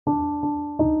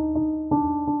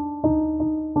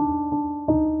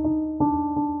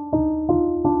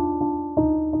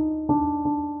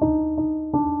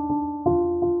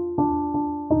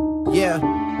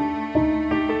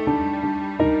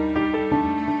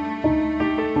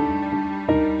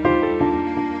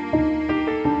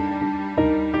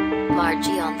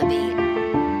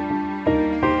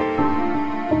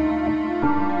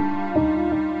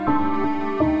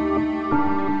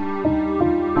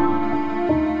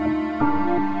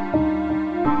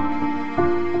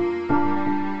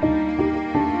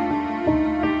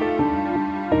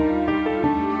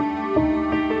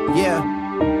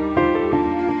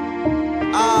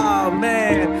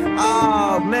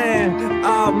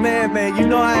man, you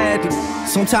know I had to.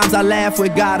 Sometimes I laugh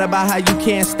with God about how you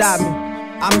can't stop me.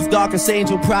 I'm his darkest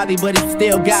angel probably, but he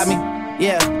still got me.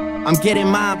 Yeah, I'm getting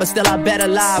mine, but still I bet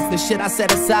alive. The shit I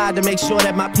set aside to make sure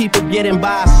that my people getting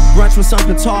by. Brunch with some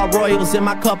Qatar royals and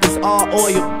my cup is all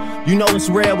oil. You know it's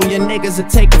real when your niggas will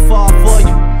take a fall for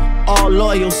you. All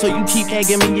loyal, so you keep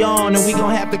egging me on, and we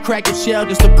gon' have to crack a shell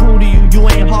just to prove to you you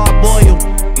ain't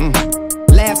hard-boiled.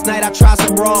 Last night I tried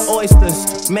some raw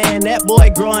oysters. Man, that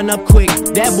boy growing up quick.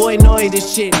 That boy know he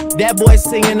this shit. That boy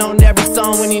singing on every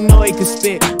song when he know he could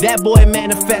spit. That boy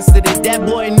manifested it. That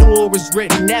boy knew it was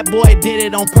written. That boy did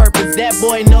it on purpose. That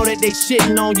boy know that they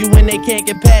shitting on you when they can't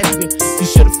get past you. You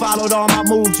should've followed all my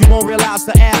moves, you won't realize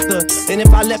the after. And if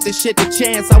I left this shit to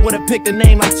chance, I would've picked a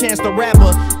name like Chance the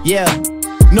Rapper. Yeah,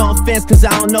 no offense cause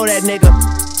I don't know that nigga.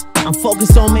 I'm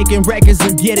focused on making records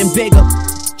and getting bigger.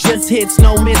 Just hits,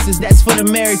 no misses, that's for the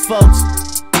married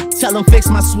folks. Tell them fix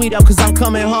my suite up cause I'm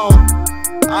coming home.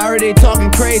 I heard they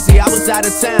talking crazy, I was out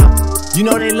of town. You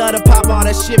know they love to pop all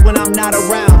that shit when I'm not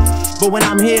around. But when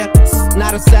I'm here,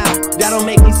 not a sound. That'll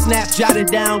make me snap, jot it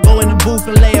down. Go in the booth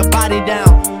and lay a body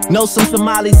down. Know some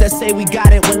Somalis that say we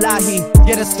got it, wallahi.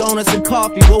 Get us stoners and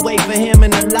coffee, we'll wait for him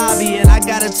in the lobby. And I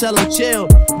gotta tell him chill,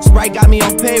 Sprite got me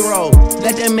on payroll.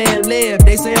 Let that man live,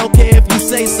 they say okay if you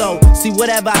say so. See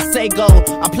whatever I say go,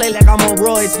 I play like I'm on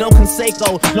roids, no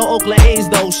Conseco. No Oakland A's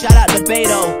though, shout out to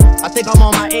Beto. I think I'm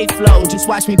on my 8th flow, just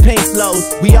watch me pace slow.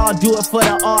 We all do it for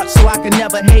the art, so I can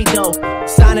never hate though.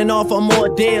 Signing off on more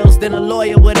deals than a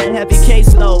lawyer with a heavy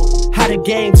caseload. How the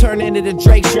game turned into the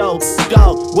Drake show.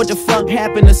 Dog, what the fuck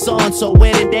happened to so-and-so,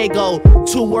 where did they go?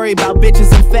 Too worried about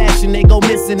bitches and fashion, they go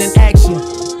missing in action.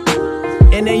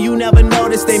 And then you never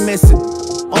notice they missing.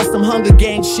 On some Hunger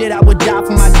Games shit, I would die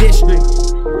for my district.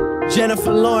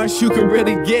 Jennifer Lawrence, you can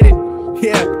really get it.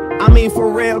 Yeah, I mean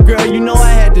for real, girl, you know I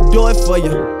had to do it for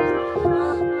you.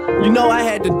 You know I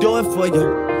had to do it for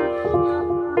you.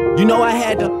 You know I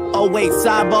had to, oh wait,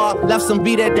 sidebar, left some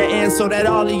beat at the end so that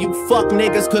all of you fuck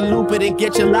niggas could loop it and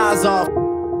get your lies off.